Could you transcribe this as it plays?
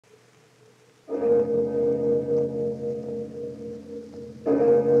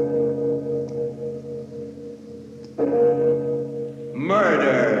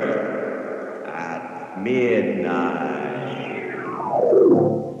Murder at midnight.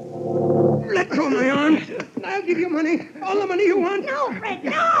 Let go of my arms. I'll give you money. All the money you want. No, Fred,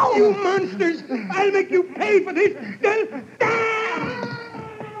 no! You monsters! I'll make you pay for this.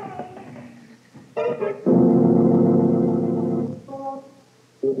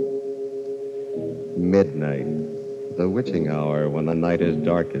 Midnight, the witching hour when the night is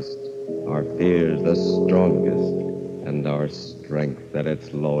darkest, our fears the strongest, and our strength at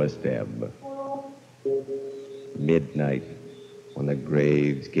its lowest ebb. Midnight, when the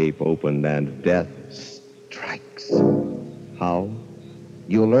graves gape open and death strikes. How?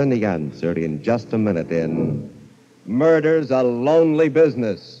 You'll learn the answer in just a minute in Murder's a Lonely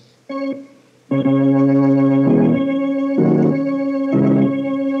Business.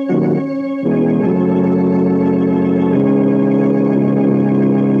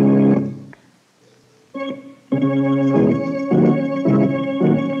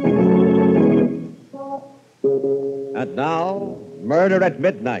 And now, Murder at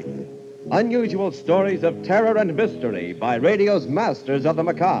Midnight. Unusual stories of terror and mystery by radio's masters of the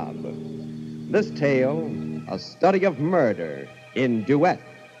macabre. This tale, a study of murder in duet,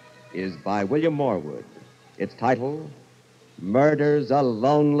 is by William Morwood. Its title, Murder's a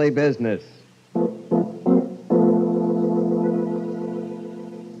Lonely Business.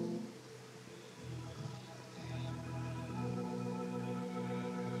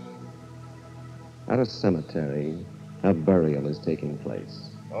 At a cemetery, a burial is taking place.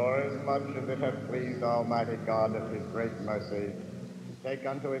 For as much as it hath pleased Almighty God of his great mercy to take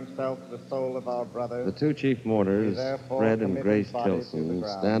unto himself the soul of our brother, The two chief mourners, Fred and Grace Tilson,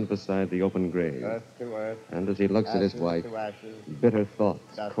 stand beside the open grave. earth to earth, And as he looks at his ashes wife, to ashes, bitter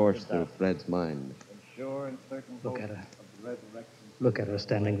thoughts dust course to through dust. Fred's mind. and sure and certain Look hope at her. of the resurrection Look at her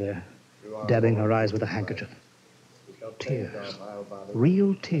standing there, through our dabbing Lord her eyes with a handkerchief. who shall Tears. praise our vile bodies,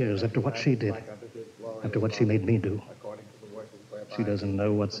 Real tears after what she did, like unto his glorious after what she made me do. according to the working whereby She doesn't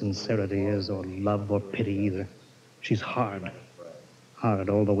know what sincerity is, or love, or pity either. She's hard. Hard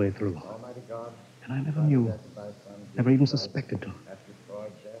all the way through. Almighty God, And I never knew, thy Son, never even suspected to, hath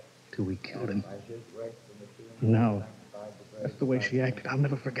destroyed death till we killed him. by his grace in the tomb, And now, sanctified the grave, that's the way she acted. I'll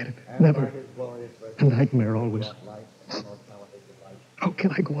never forget it. and by Never. his glorious A resurrection, nightmare always. brought life and immortality to life. How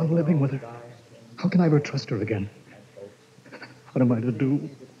can I go on living with her? How can I ever trust her again? What am I to do?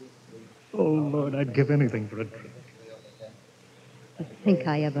 Oh, Lord, I'd give anything for a drink. To think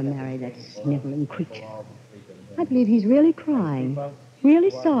I ever married that sniveling creature. I believe he's really crying.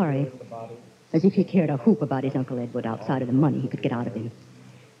 Really sorry. As if he cared a hoop about his Uncle Edward outside of the money he could get out of him.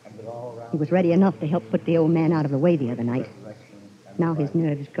 He was ready enough to help put the old man out of the way the other night. Now his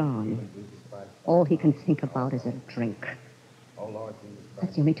nerve's gone. All he can think about is a drink.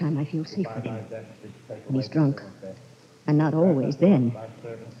 That's the only time I feel safe with him. When he's drunk. And not always then.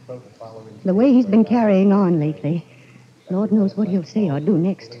 The way he's been carrying on lately, Lord knows what he'll say or do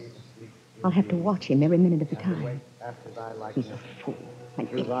next. I'll have to watch him every minute of the time. After thy He's likeness, a fool. An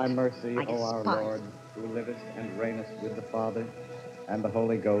through thy idiot. mercy, I O our despise Lord, who livest and reignest with the Father and the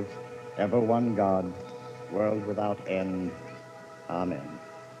Holy Ghost, ever one God, world without end. Amen.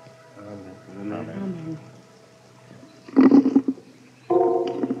 Amen.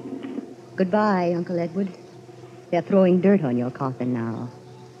 Goodbye, Uncle Edward. They're throwing dirt on your coffin now.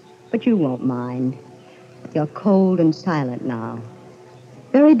 But you won't mind. You're cold and silent now.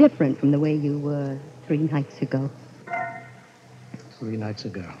 Very different from the way you were 3 nights ago. 3 nights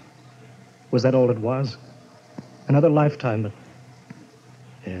ago. Was that all it was? Another lifetime, but...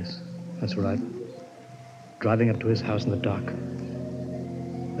 Yes, that's right. Driving up to his house in the dark.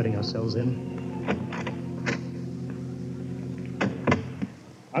 Letting ourselves in.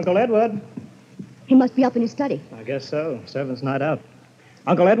 Uncle Edward. He must be up in his study. I guess so. Servant's night out.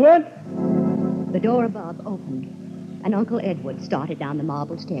 Uncle Edward? The door above opened, and Uncle Edward started down the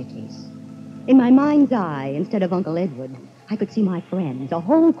marble staircase. In my mind's eye, instead of Uncle Edward, I could see my friends, a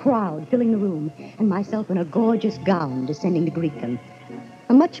whole crowd filling the room, and myself in a gorgeous gown descending to greet them.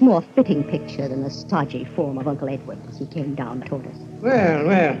 A much more fitting picture than the stodgy form of Uncle Edward as he came down toward us.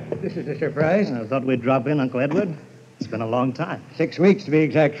 Well, this is a surprise. I thought we'd drop in, Uncle Edward. It's been a long time. 6 weeks to be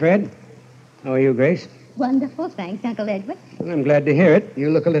exact, Fred. How are you, Grace? Wonderful, thanks, Uncle Edward. Well, I'm glad to hear it. You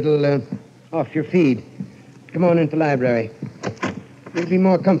look a little off your feed. Come on into the library. You'll be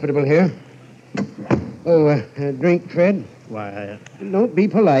more comfortable here. Oh, a drink, Fred? Why, Don't be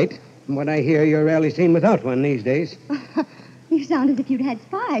polite. From what I hear, you're rarely seen without one these days. You sound as if you'd had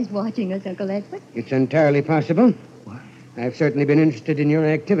spies watching us, Uncle Edward. It's entirely possible. What? I've certainly been interested in your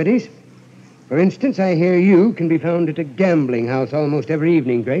activities. For instance, I hear you can be found at a gambling house almost every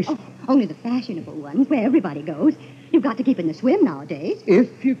evening, Grace. Oh, only the fashionable ones, where everybody goes. You've got to keep in the swim nowadays.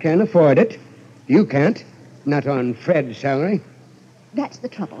 If you can afford it. You can't. Not on Fred's salary. That's the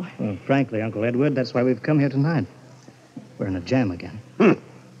trouble. Well, frankly, Uncle Edward, that's why we've come here tonight. We're in a jam again.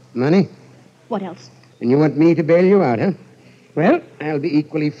 Money? What else? And you want me to bail you out, huh? Well, I'll be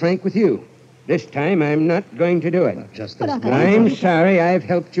equally frank with you. This time, I'm not going to do it. Just But this Uncle one. I'm sorry I've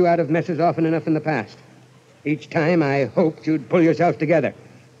helped you out of messes often enough in the past. Each time, I hoped you'd pull yourself together,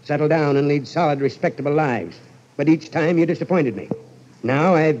 settle down, and lead solid, respectable lives. But each time, you disappointed me.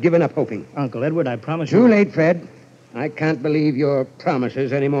 Now, I've given up hoping. Uncle Edward, I promise you... Too late, Fred. I can't believe your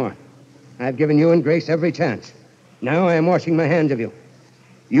promises anymore. I've given you and Grace every chance. Now I'm washing my hands of you.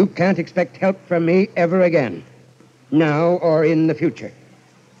 You can't expect help from me ever again. Now or in the future.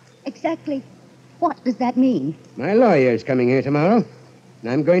 Exactly what does that mean? My lawyer's coming here tomorrow,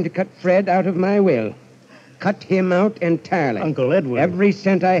 and I'm going to cut Fred out of my will. Cut him out entirely. Uncle Edward... Every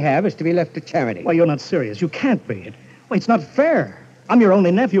cent I have is to be left to charity. Why, you're not serious. You can't be. Well, it's not fair. I'm your only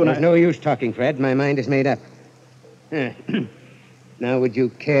nephew, and There's no use talking, Fred. My mind is made up. Now, would you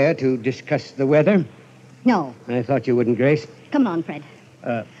care to discuss the weather? No. I thought you wouldn't, Grace. Come on, Fred.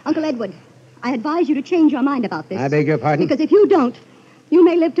 Uncle Edward, I advise you to change your mind about this. I beg your pardon? Because if you don't, you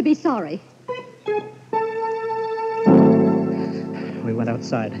may live to be sorry. We went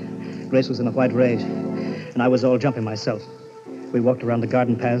outside. Grace was in a white rage, and I was all jumping myself. We walked around the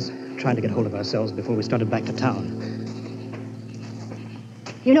garden paths, trying to get hold of ourselves before we started back to town.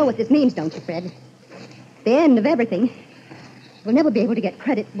 You know what this means, don't you, Fred? The end of everything. We'll never be able to get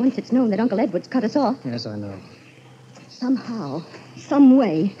credit once it's known that Uncle Edward's cut us off. Yes, I know. Somehow, some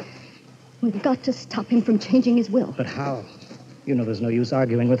way, we've got to stop him from changing his will. But how? You know there's no use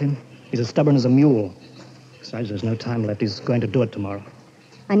arguing with him. He's as stubborn as a mule. Besides, there's no time left. He's going to do it tomorrow.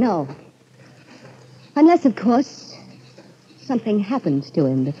 I know. Unless, of course, something happens to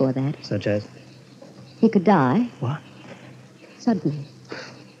him before that. Such as? He could die. What? Suddenly.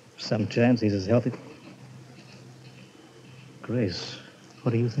 Some chance he's as healthy. Grace,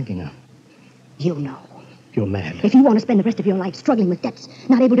 what are you thinking of? You know. You're mad. If you want to spend the rest of your life struggling with debts,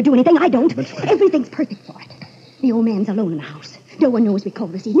 not able to do anything, I don't. But- Everything's perfect for it. The old man's alone in the house. No one knows we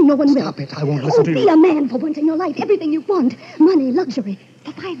called this evening. No one will. Stop it. I won't listen to Be you. a man for once in your life. Everything you want. Money, luxury.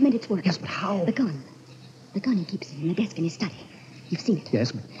 For 5 minutes' work. Yes, but how? The gun. The gun he keeps in the desk in his study. You've seen it.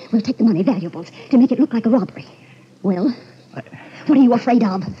 Yes, but... We'll take the money, valuables, to make it look like a robbery. Well, what are you afraid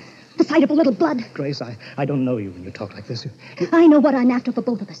of? The sight of a little blood? Grace, I don't know you when you talk like this. I know what I'm after for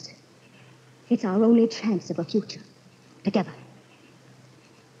both of us. It's our only chance of a future. Together.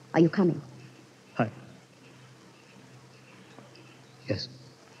 Are you coming? Yes.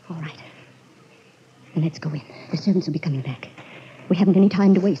 All right. Then let's go in. The servants will be coming back. We haven't any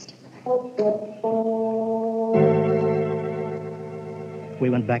time to waste. We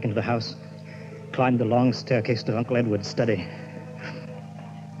went back into the house, climbed the long staircase to Uncle Edward's study.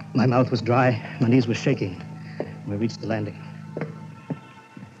 My mouth was dry, my knees were shaking. We reached the landing.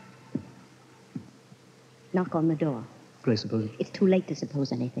 Knock on the door. Grace, suppose... It's too late to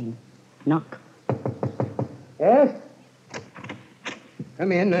suppose anything. Knock. Yes?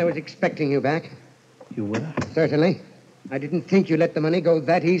 Come in. I was expecting you back. You were? Certainly. I didn't think you let the money go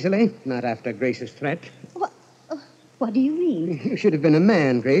that easily. Not after Grace's threat. What do you mean? You should have been a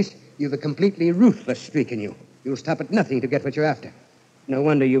man, Grace. You've a completely ruthless streak in you. You'll stop at nothing to get what you're after. No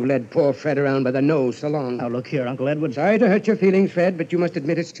wonder you've led poor Fred around by the nose so long. Now, look here, Uncle Edward. Sorry to hurt your feelings, Fred, but you must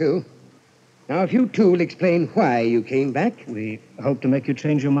admit it's true. Now, if you two will explain why you came back. We hope to make you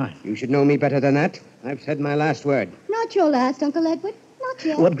change your mind. You should know me better than that. I've said my last word. Not your last, Uncle Edward. Not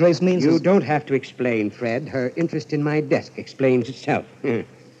yet. What Grace means You is... don't have to explain, Fred. Her interest in my desk explains itself.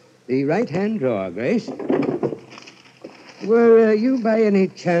 The right-hand drawer, Grace. Were you by any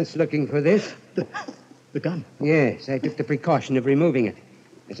chance looking for this? The gun. Yes, I took the precaution of removing it.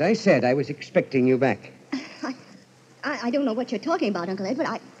 As I said, I was expecting you back. I don't know what you're talking about, Uncle Edward.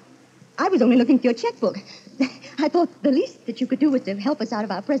 I was only looking for your checkbook. I thought the least that you could do was to help us out of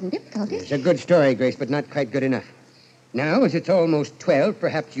our present difficulties. It's a good story, Grace, but not quite good enough. Now, as it's almost 12,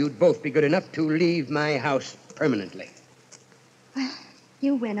 perhaps you'd both be good enough to leave my house permanently.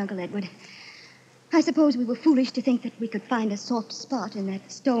 You win, Uncle Edward. I suppose we were foolish to think that we could find a soft spot in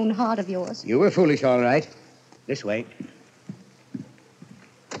that stone heart of yours. You were foolish, all right. This way.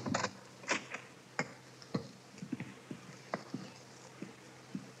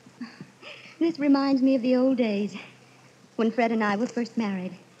 This reminds me of the old days, when Fred and I were first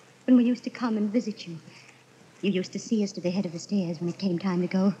married, when we used to come and visit you. You used to see us to the head of the stairs when it came time to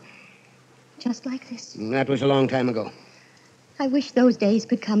go. Just like this. That was a long time ago. I wish those days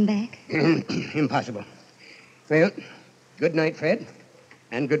could come back. Impossible. Well, good night, Fred,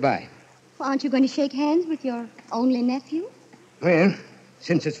 and goodbye. Well, aren't you going to shake hands with your only nephew? Well,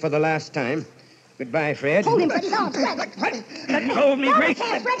 since it's for the last time, goodbye, Fred. Hold him, Fred. He's on, Fred. What? Let go of me, Grace.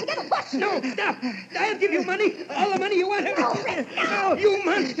 Fred, get him. What? No, stop. I'll give you money. All the money you want. No, you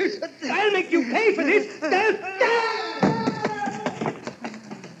monsters. I'll make you pay for this.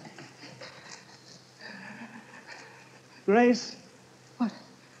 Grace,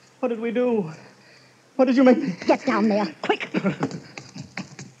 what did we do? What did you make me? Get down there, quick. There's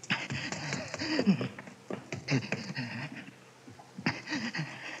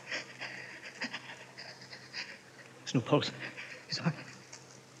no pulse. He's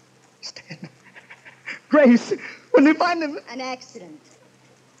dead. Grace, when did we find him? An accident.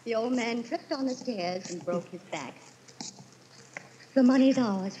 The old man tripped on the stairs and broke his back. The money's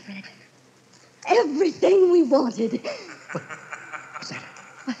ours, Fred. Everything we wanted. What's that?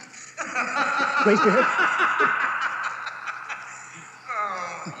 Grace, you heard?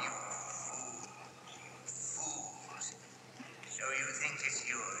 Fools. So you think it's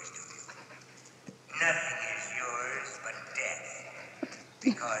yours, do you? Nothing is yours but death.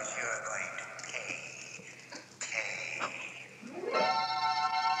 Because you're going to pay.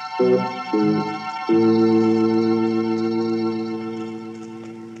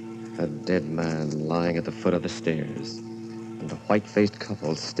 A dead man lying at the foot of the stairs, and a white-faced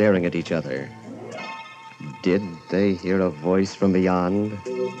couple staring at each other. Did they hear a voice from beyond?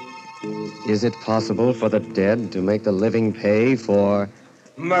 Is it possible for the dead to make the living pay for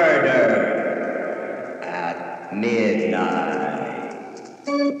Murder at midnight.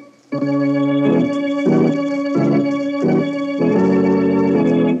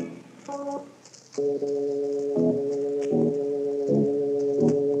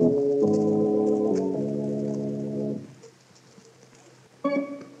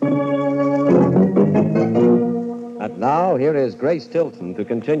 And now, here is Grace Tilton to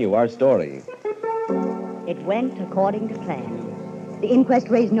continue our story. It went according to plan. The inquest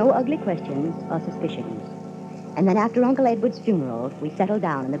raised no ugly questions or suspicions. And then after Uncle Edward's funeral, we settled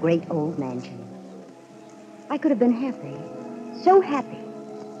down in the great old mansion. I could have been happy, so happy,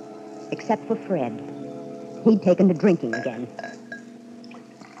 except for Fred. He'd taken to drinking again.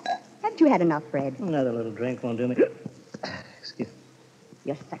 Haven't you had enough, Fred? Another little drink won't do me. Excuse me.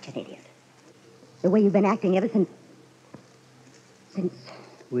 You're such an idiot. The way you've been acting ever since...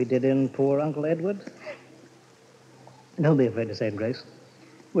 We did in poor Uncle Edward? Don't be afraid to say it, Grace.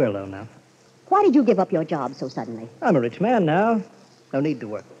 We're alone now. Why did you give up your job so suddenly? I'm a rich man now. No need to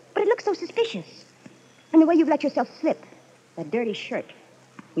work. But it looks so suspicious. And the way you've let yourself slip. That dirty shirt.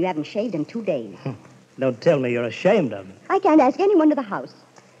 You haven't shaved in 2 days. Don't tell me you're ashamed of me. I can't ask anyone to the house.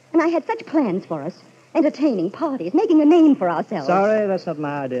 And I had such plans for us. Entertaining, parties, making a name for ourselves. Sorry, that's not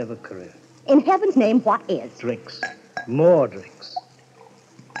my idea of a career. In heaven's name, what is? Drinks. More drinks.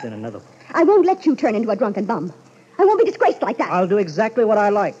 Then another one. I won't let you turn into a drunken bum. I won't be disgraced like that. I'll do exactly what I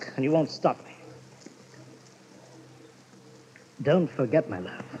like, and you won't stop me. Don't forget, my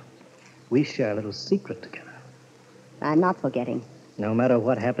love. We share a little secret together. I'm not forgetting. No matter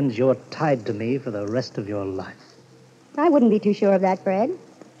what happens, you're tied to me for the rest of your life. I wouldn't be too sure of that, Fred.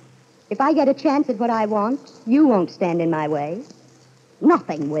 If I get a chance at what I want, you won't stand in my way.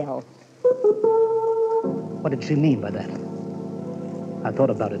 Nothing will. What did she mean by that? I thought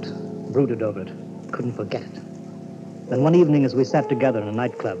about it, brooded over it, couldn't forget it. Then one evening as we sat together in a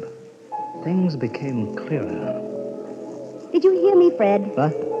nightclub, things became clearer. Did you hear me, Fred?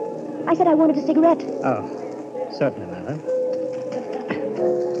 What? I said I wanted a cigarette. Oh, certainly, my love.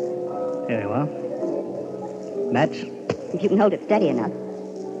 Here you are. Match? If you can hold it steady enough.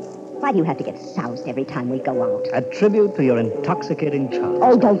 Why do you have to get soused every time we go out? A tribute to your intoxicating charm.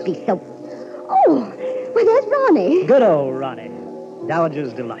 Oh, don't be so... Oh, well, there's Ronnie. Good old Ronnie.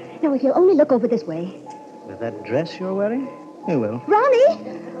 Dowager's delight. Now, if you'll only look over this way. With that dress you're wearing? You will. Ronnie!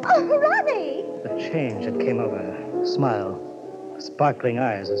 Oh, Ronnie! The change that came over her. Smile. Sparkling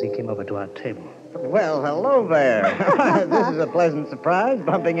eyes as he came over to our table. Well, hello there. This is a pleasant surprise,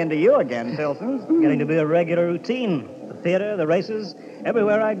 bumping into you again, Tilson. Getting to be a regular routine. The theater, the races,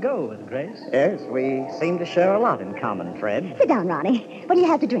 everywhere I go with Grace. Yes, we seem to share a lot in common, Fred. Sit down, Ronnie. What do you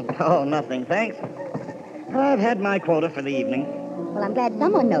have to drink? Oh, nothing, thanks. I've had my quota for the evening. Well, I'm glad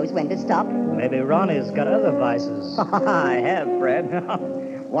someone knows when to stop. Maybe Ronnie's got other vices. I have, Fred.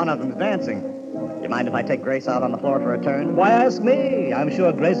 One of them's dancing. Do you mind if I take Grace out on the floor for a turn? Why ask me? I'm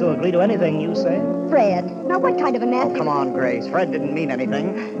sure Grace will agree to anything you say. Fred, now what kind of a nasty... Oh, come on, Grace. Fred didn't mean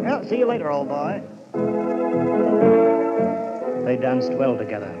anything. Well, see you later, old boy. They danced well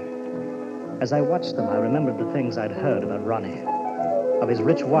together. As I watched them, I remembered the things I'd heard about Ronnie, of his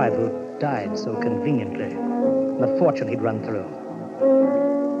rich wife who died so conveniently, and the fortune he'd run through.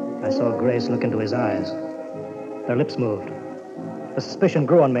 I saw Grace look into his eyes. Their lips moved. The suspicion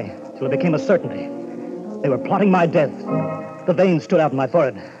grew on me till it became a certainty. They were plotting my death. The veins stood out in my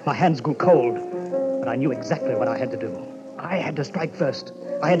forehead. My hands grew cold. But I knew exactly what I had to do. I had to strike first.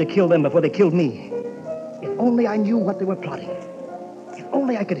 I had to kill them before they killed me. If only I knew what they were plotting. If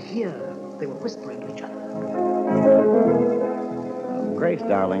only I could hear they were whispering to each other. Oh, Grace,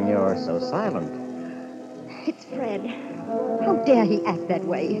 darling, you're so silent. It's Fred. How dare he act that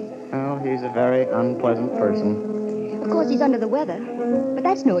way? Oh, he's a very unpleasant person. Of course, he's under the weather, but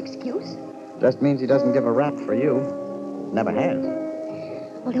that's no excuse. Just means he doesn't give a rap for you. Never has.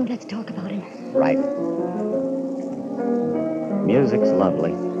 Well, don't let's talk about him. Right. Music's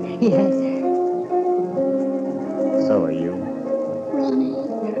lovely. Yes. So are you. Ronnie.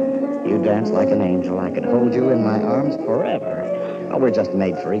 You dance like an angel. I could hold you in my arms forever. Oh, we're just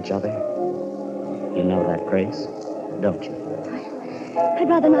made for each other. You know that, Grace, don't you? I'd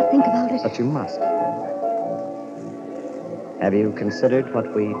rather not think about it. But you must. Have you considered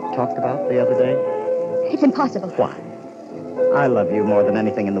what we talked about the other day? It's impossible. Why? I love you more than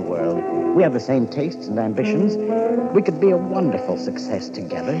anything in the world. We have the same tastes and ambitions. We could be a wonderful success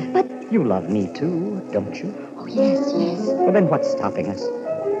together. But... You love me, too, don't you? Oh, yes, yes. Well, then what's stopping us?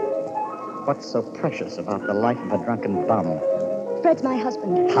 What's so precious about the life of a drunken bum? Fred's my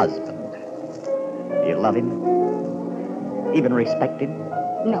husband. Husband. You love him? Even respect him?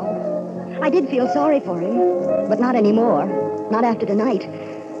 No. I did feel sorry for him, but not anymore. Not after tonight.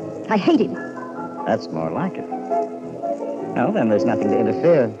 I hate him. That's more like it. Well, then there's nothing to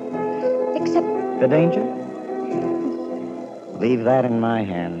interfere. Except... The danger? Leave that in my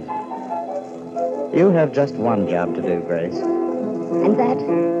hands. You have just one job to do, Grace. And that?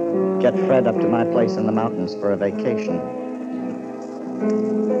 Get Fred up to my place in the mountains for a vacation.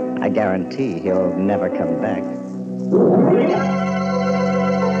 I guarantee he'll never come back.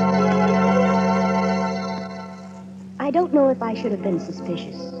 I don't know if I should have been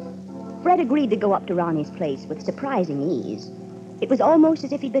suspicious. Fred agreed to go up to Ronnie's place with surprising ease. It was almost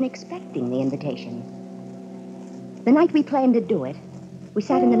as if he'd been expecting the invitation. The night we planned to do it, we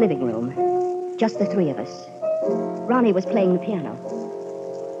sat in the living room, just the three of us. Ronnie was playing the piano.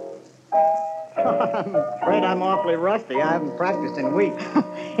 I'm afraid I'm awfully rusty. I haven't practiced in weeks.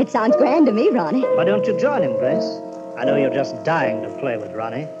 It sounds grand to me, Ronnie. Why don't you join him, Grace? I know you're just dying to play with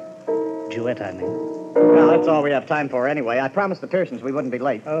Ronnie. Duet, I mean. Well, that's all we have time for anyway. I promised the Pearsons we wouldn't be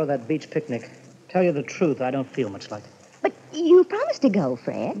late. Oh, that beach picnic. Tell you the truth, I don't feel much like it. But you promised to go,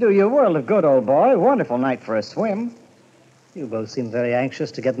 Fred. Do you a world of good, old boy. Wonderful night for a swim. You both seem very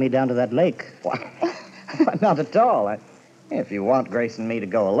anxious to get me down to that lake. Why, not at all. If you want Grace and me to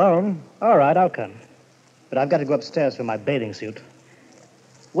go alone. All right, I'll come. But I've got to go upstairs for my bathing suit.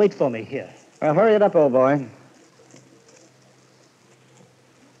 Wait for me here. Well, hurry it up, old boy.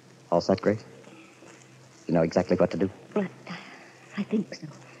 All set, Grace? You know exactly what to do? But I think so.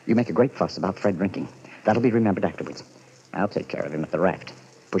 You make a great fuss about Fred drinking. That'll be remembered afterwards. I'll take care of him at the raft.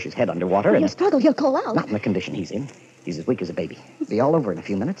 Push his head underwater If and... he'll struggle, he'll call out. Not in the condition he's in. He's as weak as a baby. Be all over in a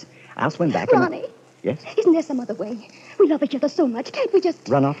few minutes. I'll swim back and... Ronnie. Yes? Isn't there some other way? We love each other so much. Can't we just...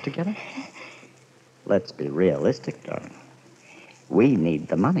 Run off together? Let's be realistic, darling. We need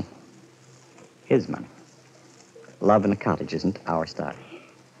the money. His money. Love in a cottage isn't our style.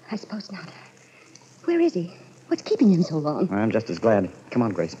 I suppose not. Where is he? What's keeping him so long? I'm just as glad. Come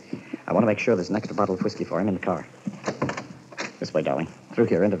on, Grace. I want to make sure there's an extra bottle of whiskey for him in the car. This way, darling. Through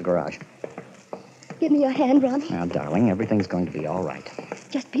here, into the garage. Give me your hand, Ronnie. Now, darling, everything's going to be all right.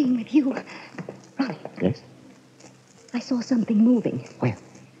 Just being with you. Ronnie. Yes? I saw something moving. Where?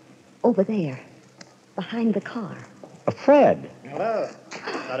 Over there. Behind the car. Fred. Hello.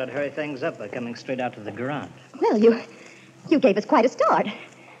 Thought I'd hurry things up by coming straight out to the garage. Well, you gave us quite a start.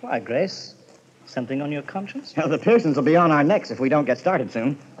 Why, Grace? Something on your conscience? Well, the Pearsons will be on our necks if we don't get started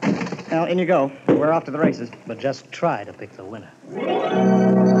soon. Now, in you go. We're off to the races. But just try to pick the winner. We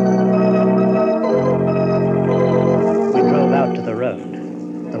drove out to the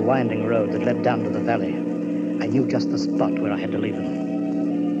road, the winding road that led down to the valley. I knew just the spot where I had to leave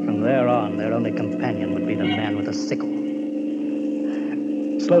them. From there on, their only companion would be the man with a sickle.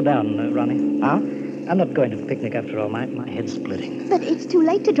 Slow down, Ronnie. Huh? I'm not going to the picnic after all. My head's splitting. But it's too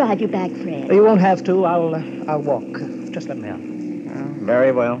late to drive you back, Fred. You won't have to. I'll walk. Just let me on.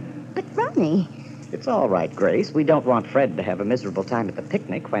 Very well. But, Ronnie... It's all right, Grace. We don't want Fred to have a miserable time at the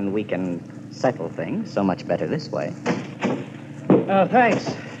picnic when we can settle things so much better this way.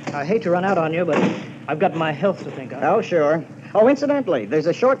 Thanks. I hate to run out on you, but I've got my health to think of. Oh, sure. Oh, incidentally, there's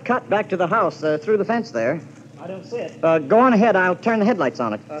a short cut back to the house through the fence there. I don't see it. Go on ahead. I'll turn the headlights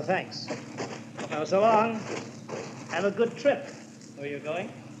on it. Thanks. Now, so long. Have a good trip. Where are you going?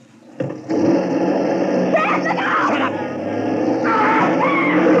 Shut up!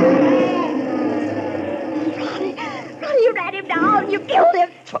 Ronnie, you ran him down. You killed him.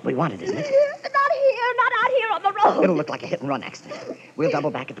 That's what we wanted, isn't it? Not out here on the road. It'll look like a hit-and-run accident. We'll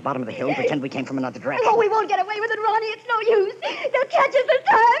double back at the bottom of the hill and pretend we came from another direction. Oh, we won't get away with it, Ronnie. It's no use. They'll catch us this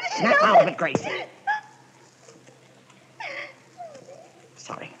time. Snap out of it, Grace.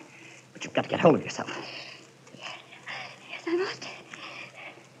 Sorry, but you've got to get hold of yourself. Yes, I must.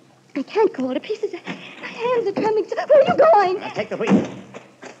 I can't go all to pieces. My hands are trembling. Where are you going? Now, take the wheel.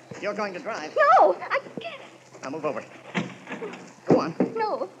 You're going to drive. No, I can't. Now move over. Go on.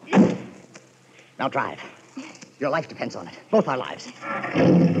 No. Now drive. Your life depends on it. Both our lives.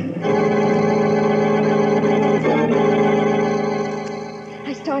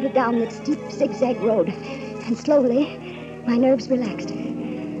 I started down that steep zigzag road, and slowly my nerves relaxed.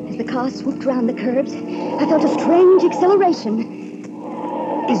 As the car swooped round the curves, I felt a strange acceleration.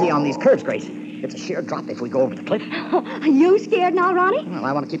 Easy on these curves, Grace. It's a sheer drop if we go over the cliff. Are you scared now, Ronnie? Well,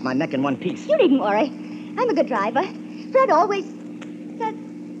 I want to keep my neck in one piece. You needn't worry. I'm a good driver. Fred always says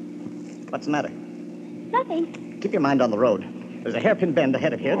What's the matter? nothing. Keep your mind on the road. There's a hairpin bend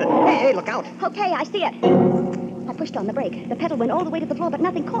ahead of here that... Hey, look out. Okay, I see it. I pushed on the brake. The pedal went all the way to the floor, but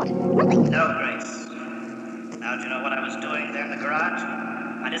nothing caught. Nothing. No, Grace. Now, do you know what I was doing there in the garage?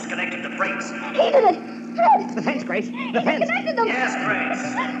 I disconnected the brakes. He did it. Fred. The fence, Grace. The He fence. connected them. Yes, Grace.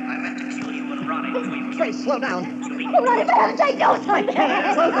 I meant to kill you and Ronnie between Grace, slow down. Oh, Ronnie, Fred, take no time. Grace,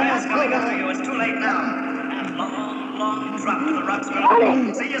 coming after you. It's too late now. And long drop to the rocks.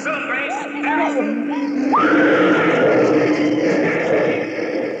 Ronnie. See you soon, Grace.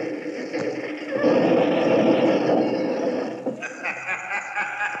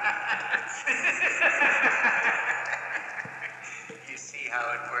 You see how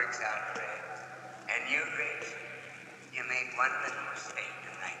it works out, Fred. And you, Grace, you made one little mistake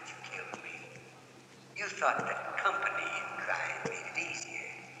the night you killed me. You thought that company in crime made it easier,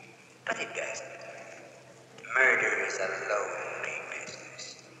 but it doesn't. Murder is a lonely business.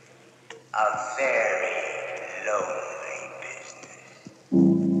 A very lonely business.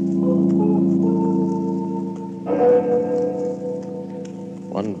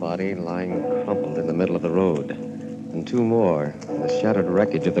 One body lying crumpled in the middle of the road, and two more in the shattered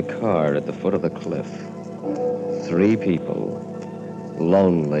wreckage of the car at the foot of the cliff. 3 people,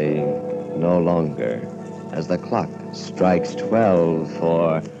 lonely no longer, as the clock strikes 12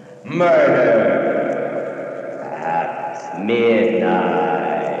 for Murder at midnight.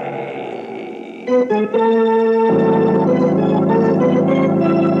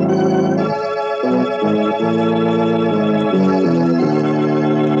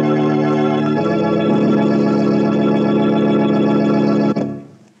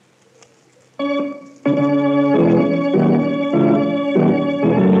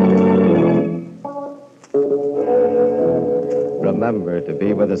 Remember to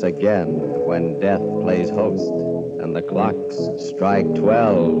be with us again when death plays host and the clocks strike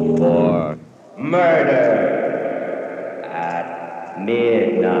 12 for Murder at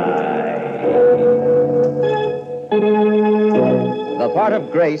midnight. The part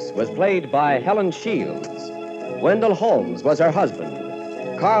of Grace was played by Helen Shields. Wendell Holmes was her husband.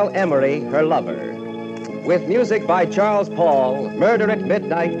 Carl Emery, her lover. With music by Charles Paul, Murder at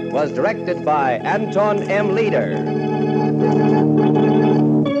Midnight was directed by Anton M. Leader.